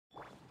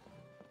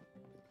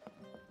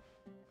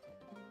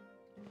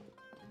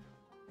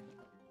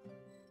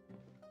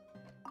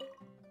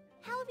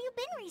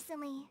been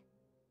recently?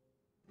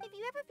 If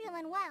you ever feel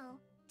unwell,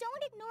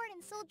 don't ignore it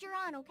and soldier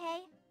on,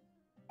 okay?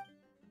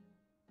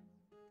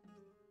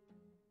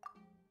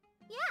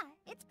 Yeah,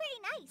 it's pretty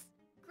nice.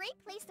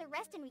 Great place to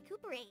rest and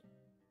recuperate.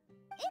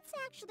 It's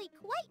actually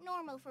quite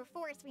normal for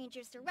forest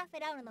rangers to rough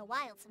it out in the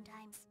wild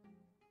sometimes.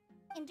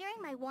 And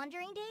during my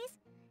wandering days,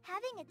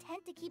 having a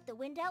tent to keep the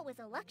wind out was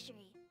a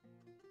luxury.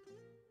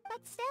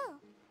 But still,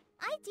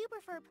 I do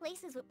prefer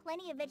places with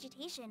plenty of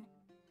vegetation.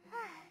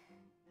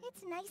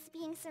 It's nice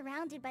being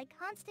surrounded by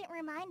constant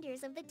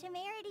reminders of the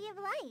temerity of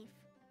life.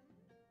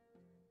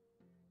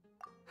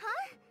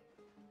 Huh?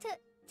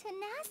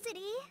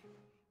 Tenacity?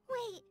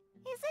 Wait,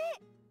 is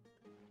it?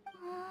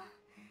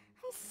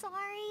 I'm sorry.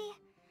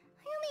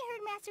 I only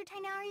heard Master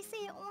Tighnari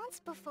say it once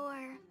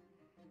before.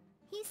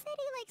 He said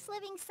he likes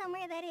living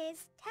somewhere that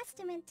is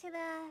testament to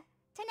the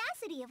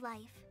tenacity of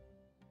life.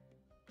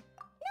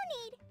 No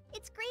need.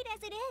 It's great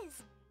as it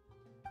is.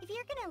 If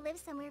you're gonna live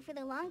somewhere for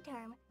the long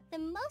term, the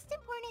most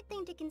important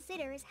thing to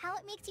consider is how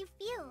it makes you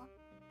feel.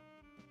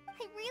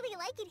 I really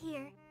like it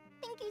here.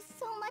 Thank you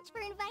so much for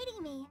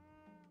inviting me.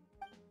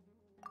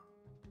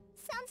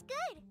 Sounds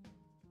good.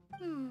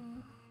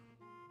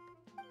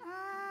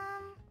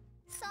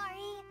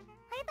 Sorry.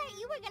 I thought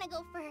you were gonna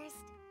go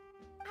first.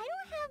 I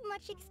don't have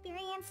much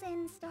experience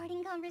in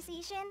starting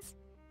conversations,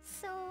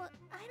 so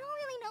I don't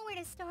really know where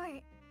to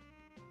start.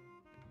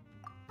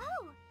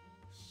 Oh,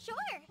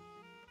 sure.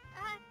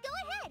 Go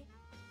ahead.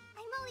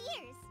 I'm all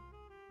ears.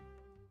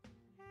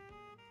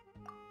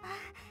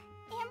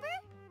 Amber?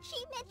 She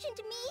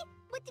mentioned me?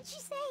 What did she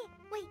say?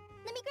 Wait,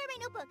 let me grab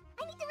my notebook.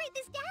 I need to write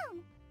this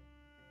down.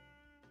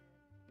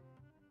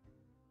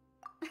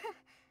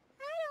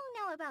 I don't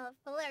know about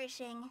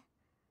flourishing.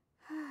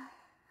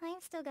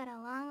 I've still got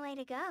a long way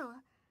to go.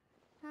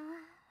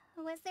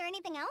 Was there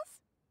anything else?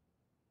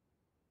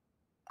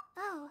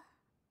 Oh,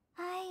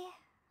 I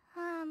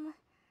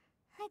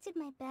did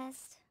my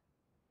best.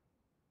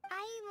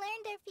 I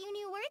learned a few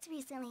new words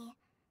recently.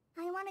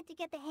 I wanted to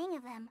get the hang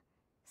of them,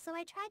 so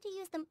I tried to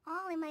use them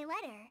all in my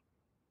letter.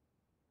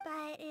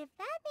 But if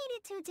that made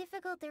it too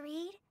difficult to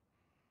read,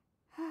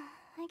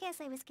 I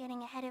guess I was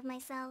getting ahead of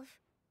myself.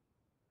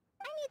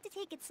 I need to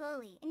take it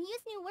slowly and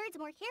use new words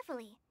more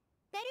carefully.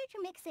 Better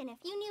to mix in a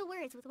few new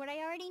words with what I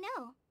already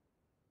know.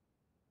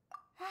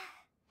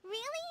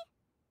 Really?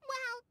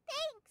 Wow,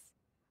 thanks!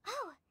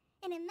 Oh,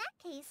 and in that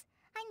case,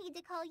 I need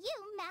to call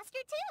you Master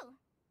too.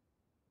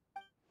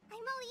 I'm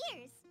all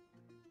ears.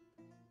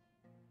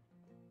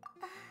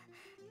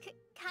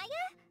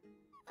 Kaya?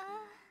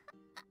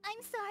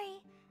 I'm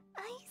sorry.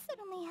 I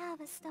suddenly have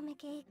a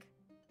stomachache.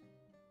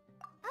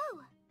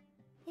 Oh,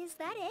 is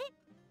that it?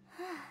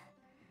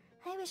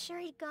 I was sure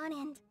he'd gone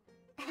and...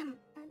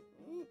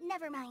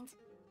 never mind.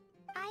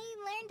 I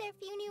learned a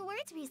few new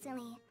words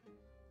recently.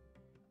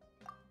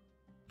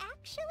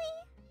 Actually,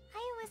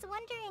 I was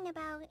wondering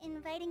about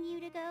inviting you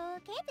to go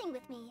camping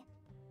with me.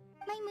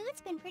 My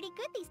mood's been pretty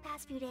good these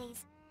past few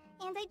days,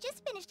 and I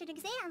just finished an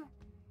exam.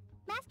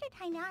 Master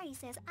Tighnari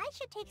says I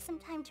should take some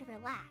time to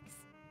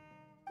relax.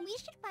 We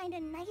should find a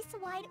nice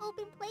wide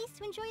open place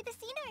to enjoy the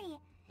scenery,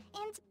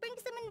 and bring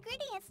some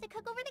ingredients to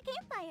cook over the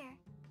campfire.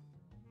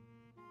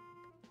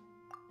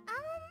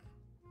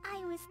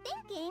 I was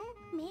thinking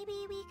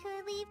maybe we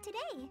could leave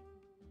today.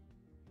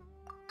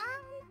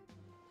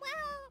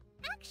 Well,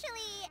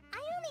 actually,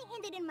 I only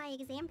handed in my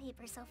exam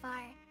paper so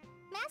far.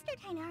 Master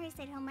Tighnari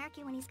said he'll mark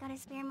it when he's got a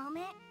spare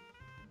moment.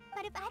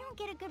 But if I don't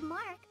get a good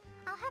mark,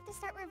 I'll have to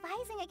start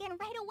revising again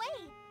right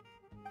away.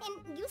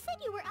 And you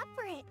said you were up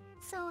for it,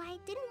 so I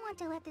didn't want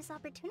to let this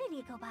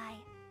opportunity go by.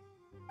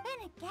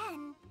 Then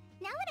again,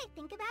 now that I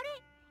think about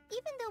it,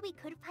 even though we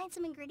could find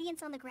some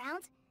ingredients on the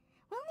ground,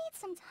 we'll need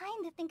some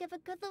time to think of a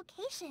good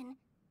location.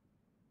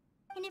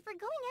 And if we're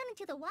going out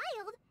into the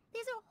wild,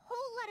 there's a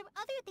whole lot of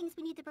other things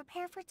we need to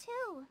prepare for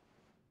too.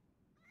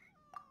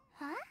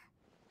 Huh?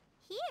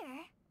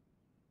 Here?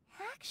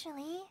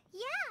 Actually,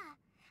 yeah!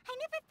 I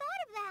never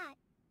thought of that!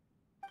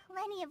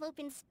 Plenty of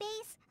open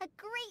space, a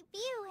great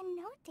view, and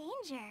no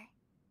danger.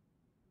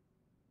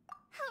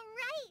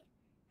 Alright!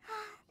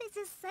 This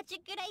is such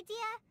a good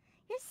idea!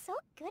 You're so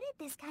good at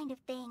this kind of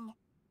thing.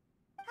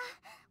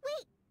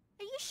 Wait!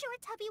 Are you sure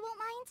Tubby won't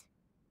mind?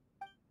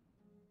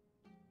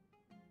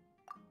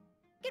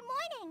 Good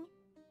morning!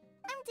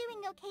 I'm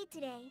doing okay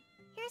today.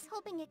 Here's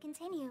hoping it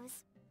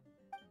continues.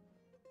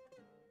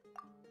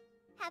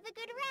 Have a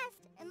good rest,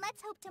 and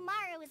let's hope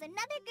tomorrow is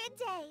another good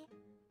day.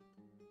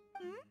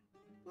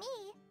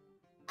 Me?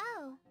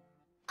 Oh,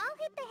 I'll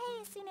hit the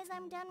hay as soon as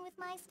I'm done with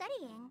my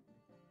studying.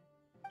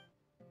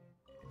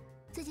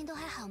 最近都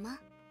还好吗？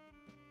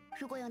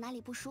如果有哪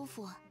里不舒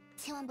服，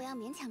千万不要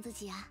勉强自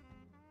己啊。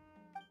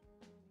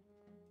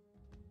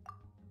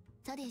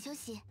早点休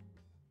息，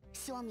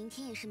希望明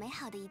天也是美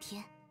好的一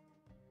天。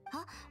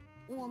啊，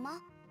我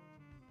吗？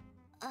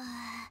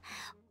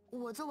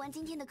我做完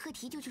今天的课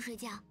题就去睡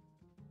觉。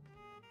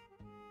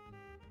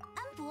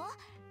安博，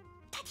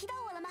他提到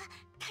我了吗？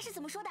他是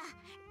怎么说的？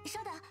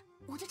稍等，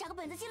我就找个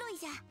本子记录一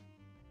下。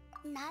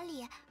哪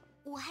里？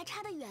我还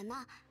差得远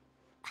呢。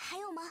还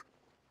有吗？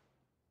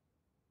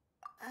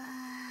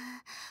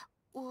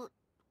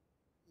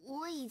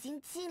我已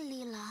经尽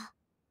力了。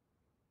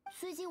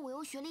最近我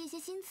又学了一些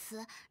新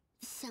词，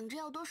想着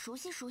要多熟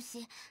悉熟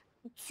悉，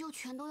就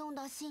全都用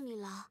到信里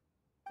了。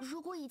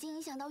如果已经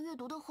影响到阅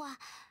读的话，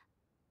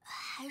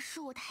还是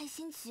我太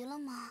心急了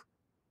吗？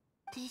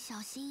得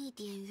小心一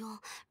点用，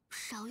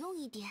少用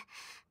一点，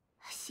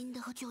新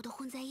的和旧的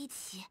混在一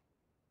起。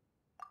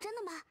真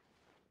的吗？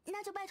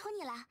那就拜托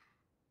你了，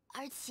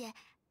而且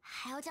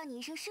还要叫你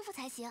一声师傅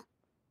才行。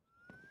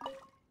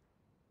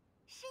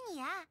是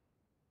你啊，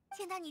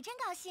见到你真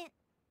高兴。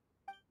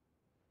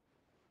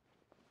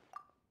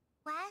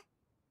晚安，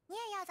你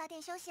也要早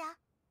点休息啊。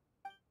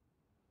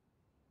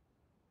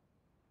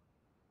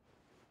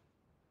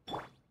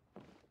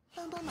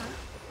帮忙。